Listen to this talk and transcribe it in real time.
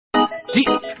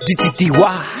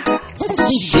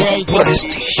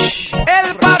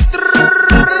El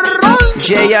patrón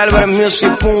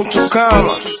JAlvarezmusic.com.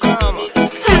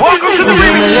 Yo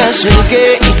me la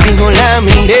acerqué y fijo la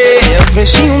miré. Le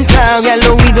ofrecí un trago y al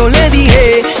oído le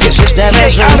dije que si estaba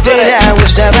soltera o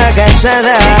estaba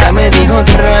casada. Ella me dijo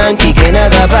tranqui que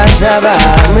nada pasaba.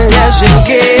 Me la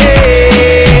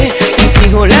acerqué y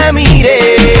fijo la miré.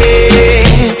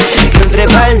 Entre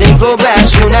par de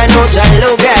copas y una nota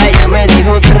loca. Ella me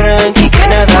dijo tranqui que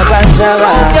nada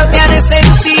pasaba. Yo te haré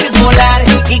sentir volar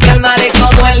y calmaré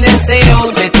todo el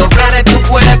deseo de tocar tu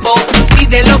cuerpo.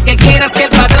 Pide lo que quieras, que el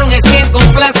patrón es quien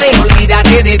complace.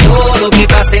 Olvídate de todo, que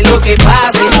pase lo que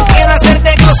pase. Quiero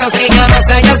hacerte cosas que jamás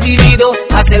hayas vivido,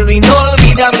 hacerlo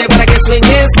inolvidable para que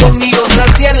sueñes conmigo.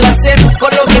 Saciar la sed con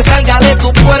lo que salga de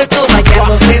tu puerto.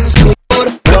 Bañarnos en su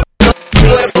cuerpo.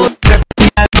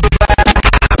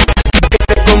 Que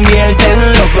te convierte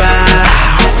en loca,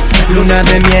 luna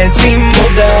de miel sin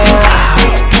boda.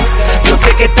 Yo sé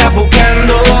que estás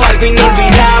buscando algo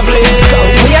inolvidable.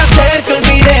 Voy a hacer que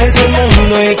olvides el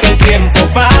mundo y que el tiempo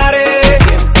pare.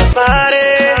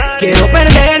 Quiero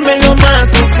perderme en lo más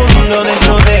profundo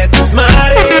dentro de tus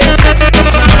mares.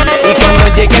 Y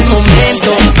cuando llegue el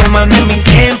momento, tomarme mi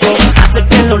tiempo,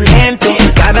 hacértelo lento.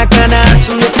 Cada canal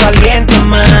un desaliento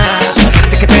más.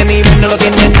 Sé que este nivel no lo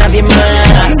tiene nadie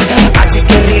más, así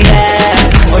que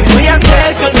relax. Hoy voy a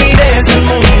hacer que olvides el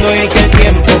mundo y que el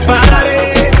tiempo pare.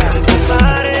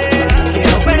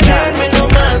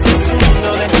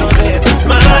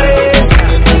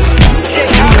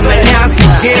 Así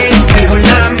que dijo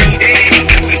la miré,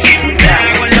 un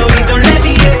trago al oído le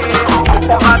dije.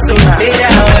 Estaba soltera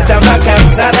o estaba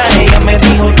casada. Ella me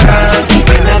dijo tranqui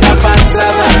que nada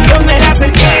pasaba. Yo me la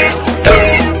acerqué,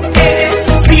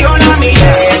 fijo la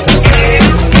miré.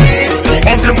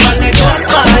 Entre un par de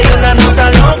copas y una nota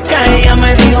loca. Ella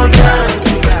me dijo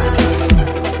tranqui.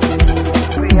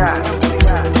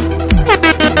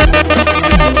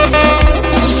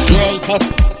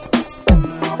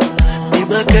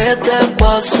 Dime qué te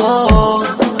pasó,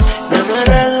 ya no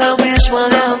eres la misma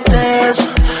de antes.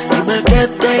 Dime qué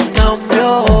te cambió,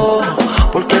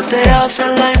 porque te haces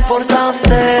la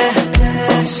importante.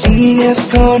 Sigues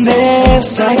con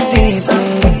esa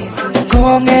actitud,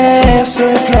 con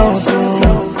ese flow.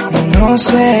 No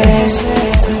sé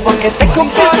por qué te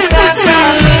comportas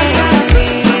así.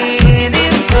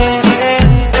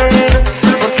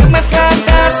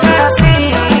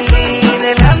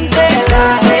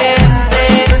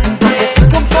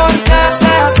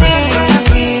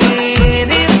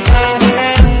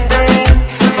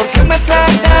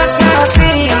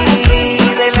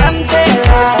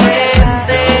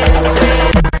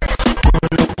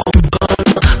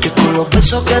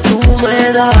 Que tú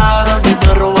me das, a mí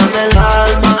me roban el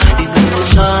alma y me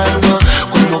desarma.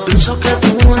 Cuando pienso que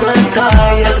tú no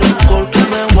estás y el rencor que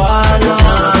me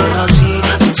guarda. Es así,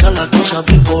 piensa las cosas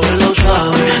bien por lo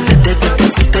suave. Desde que te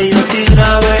fuiste yo estoy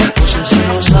grave. No sé si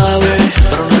lo sabes,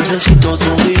 pero necesito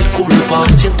tu disculpa.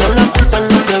 Siento la culpa en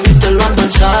lo que viste en los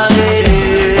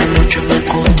mensajes. Anoche me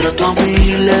encontré tú a mí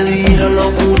y le dije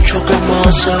lo mucho que me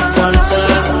hace falta.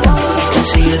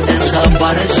 Sigues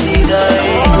desaparecida y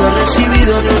no he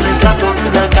recibido ni un retrato ni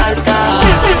una carta.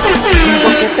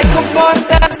 ¿Por qué te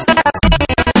comportas así?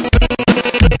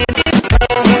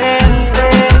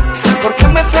 ¿Por qué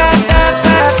me tratas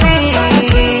así?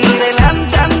 Delante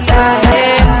de tanta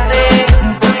gente.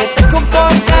 ¿Por qué te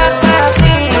comportas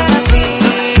así?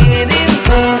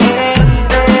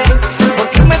 Diferente. ¿Por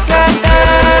qué me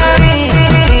tratas así?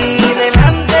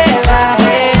 Delante de la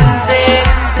gente.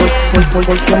 ¿Por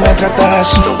qué me tratas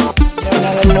así?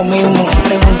 Nada es lo mismo.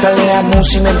 Pregúntale a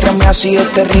Musi mientras me hacía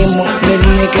este ritmo. Le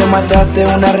dije que mataste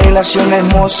una relación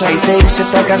hermosa y te hice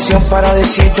esta canción para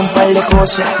decirte un par de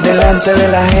cosas. Delante de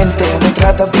la gente me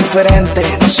tratas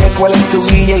diferente. No sé cuál es tu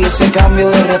guía y ese cambio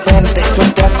de repente. Tú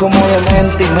estás como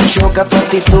demente y me choca tu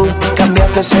actitud.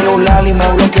 Cambiaste el celular y me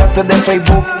bloqueaste de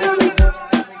Facebook.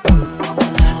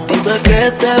 Dime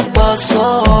qué te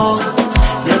pasó,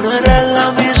 ya no eres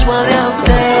la misma de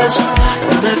antes.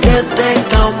 Dime qué te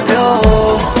cambió,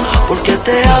 porque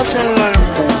te hacen la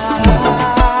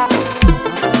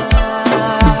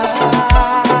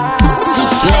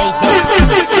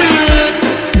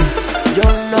Yo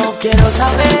no quiero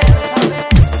saber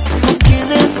con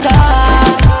quién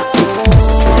estás,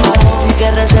 así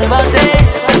que resérvate,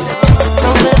 no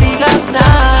me digas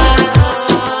nada.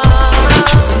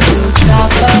 Si tú estás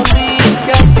pa' mí,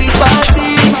 yo estoy pa'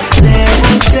 ti.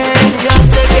 Yo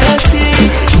sé que sí,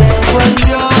 me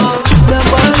envolvió, me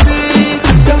envolví.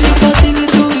 Tan fácil y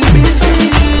tú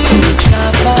difícil.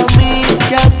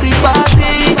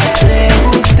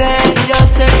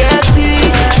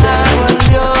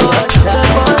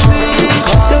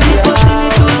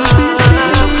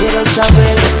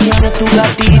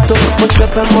 porque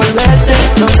para envolverte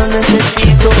no te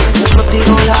necesito. No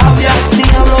tiro labia, ni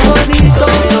hablo bonito.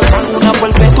 No tengo una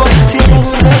perpetua si eres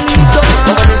un delito.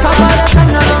 Con esa pareja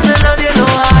donde nadie lo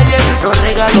halle. No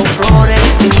regalo flores,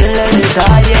 ni bien le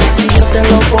detalle. Si yo te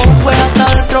lo pongo es hasta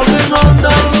dentro bien hondo.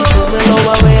 Y si tú me lo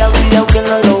vas a ver, cuidado que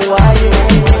no lo guaye.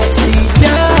 Si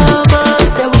llamas,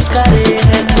 te buscaré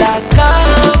en la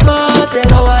cama, te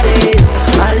lo haré.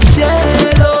 Al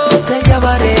cielo te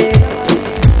llevaré,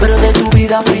 pero de tu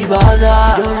vida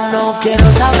privada yo no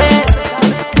quiero saber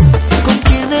con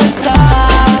quién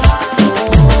estás.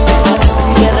 Así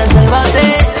que resérvate,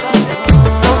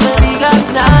 no me digas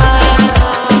nada.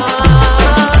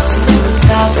 Si tú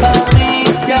estás para mí,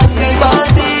 yo estoy para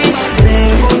ti.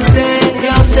 Pregunté,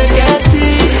 yo sé que sí.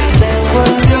 Se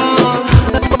volvió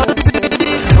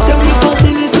de muy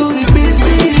fácil y tú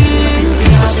difícil.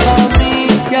 Estás para mí,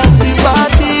 yo estoy para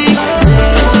ti.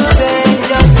 Pregunté,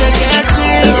 yo sé que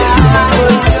sí. Se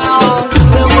volvió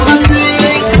de muy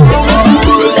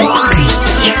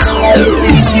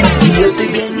difícil. Y yo estoy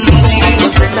bien easy, no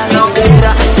sé la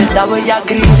loquera, senda bella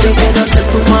crisis. Quiero ser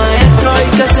tu maestro y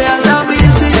que sea la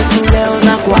bici. Ser tu león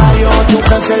acuario o tu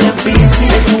cáncer en piscis.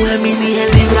 Ser tu Gemini en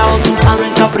Libra o tu Tano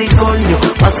en Capricornio.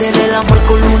 Va a ser el amor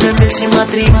con luna en miel sin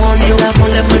matrimonio. El amor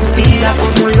es mentira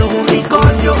como los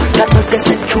unicornios. Gato el que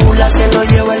se enchula se lo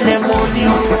lleva el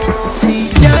demonio. Si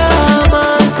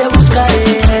llamas te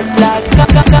buscaré en la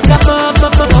cama,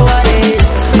 lo haré.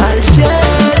 Al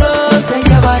cielo te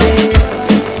llevaré,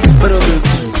 pero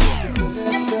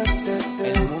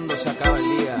El mundo se acaba el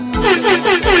día.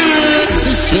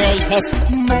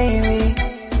 Baby,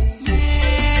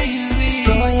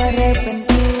 estoy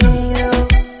arrepentido.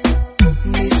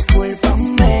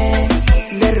 Discúlpame,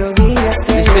 de rodillas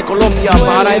te Desde Colombia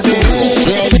para el mundo.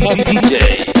 DJ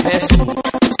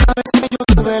sabes que yo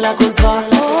tuve la culpa,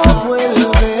 no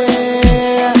vuelve.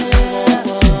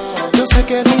 Yo sé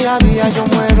que día a día yo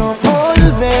muero por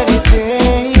verte.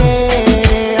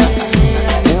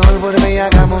 Mejor vuelve y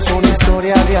hagamos una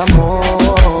historia de amor.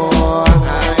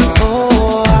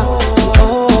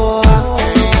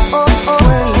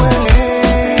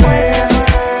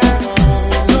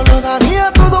 Yo lo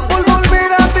daría todo por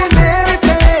volver a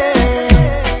tenerte.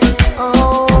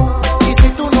 Y si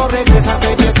tú no regresas,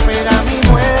 baby, espera mi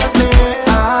muerte.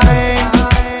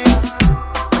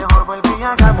 Mejor vuelve y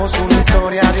hagamos una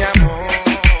historia de amor.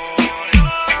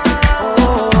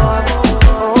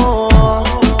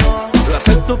 Lo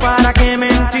acepto, para que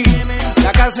mentir.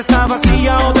 La casa está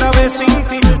vacía otra vez sin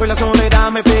ti. Pues la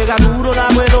soledad me pega duro, la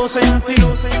puedo sentir.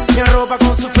 Mi arropa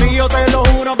con su frío, te lo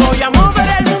juro, voy a mover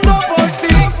el mundo por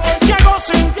ti. Llego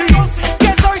sin ti,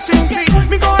 que soy sin ti.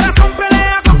 Mi corazón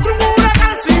pelea contra un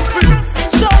huracán sin fin.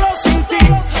 Solo sin ti,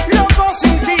 loco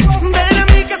sin ti. Ven a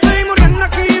mí que estoy muriendo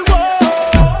aquí,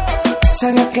 wow.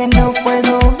 Sabes que no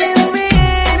puedo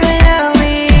vivir la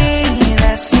vida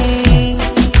así.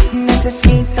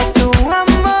 Necesito tu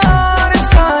amor,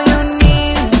 soy un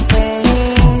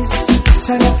infeliz.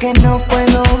 Sabes que no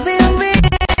puedo vivir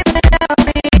la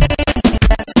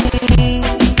vida así.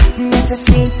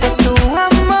 Necesito tu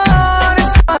amor,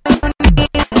 soy un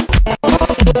infeliz.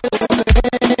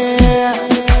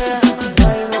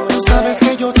 Sabes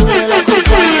que yo tuve la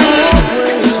culpa,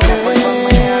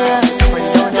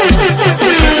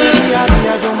 día a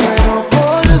día yo muero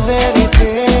por verte.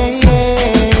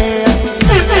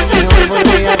 Mejor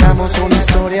vuelve y hagamos una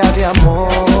historia de amor.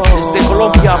 Desde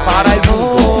Colombia para el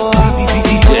mundo.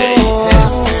 DJ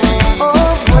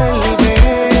Vuelve.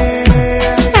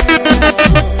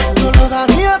 Yo lo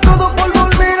daría todo por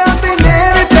volver a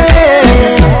tenerte.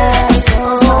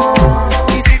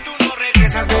 Y si tú no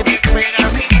regresas, baby, espera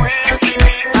mi muerte.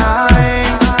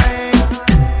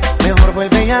 Mejor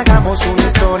vuelve y hagamos una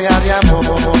historia de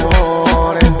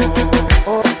amor.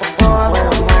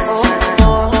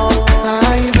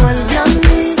 Ay, vuelve a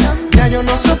mí. Ya yo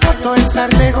no soporto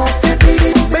estar lejos de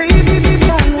ti, baby.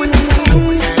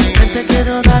 Te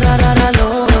quiero dar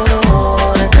calor.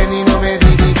 Ven y no me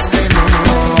digas que no.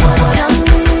 Vuelve a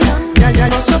mí. Ya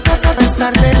no soporto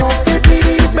estar lejos de ti,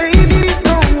 baby.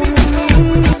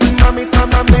 Mami,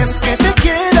 mami, es que te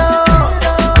quiero.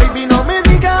 Baby, no me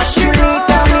digas que no.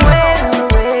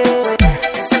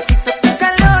 Necesito tu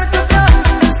calor, tu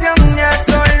comprensión. Ya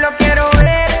solo quiero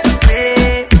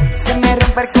verte. Se me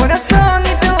rompe el corazón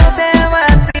y tú te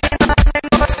vas y no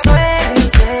tengo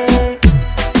suerte.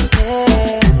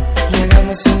 Y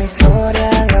hagamos una historia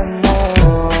de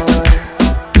amor.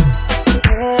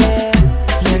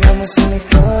 Y hagamos una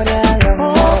historia de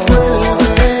amor.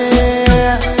 Vuelve.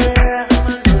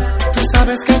 Tú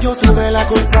sabes que yo tuve la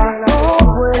culpa.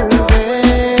 Vuelve.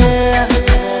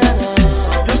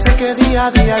 Yo sé que día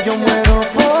a día yo muero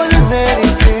por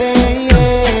verte.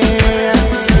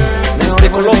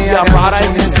 la para y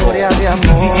una historia de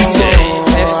amor. DJ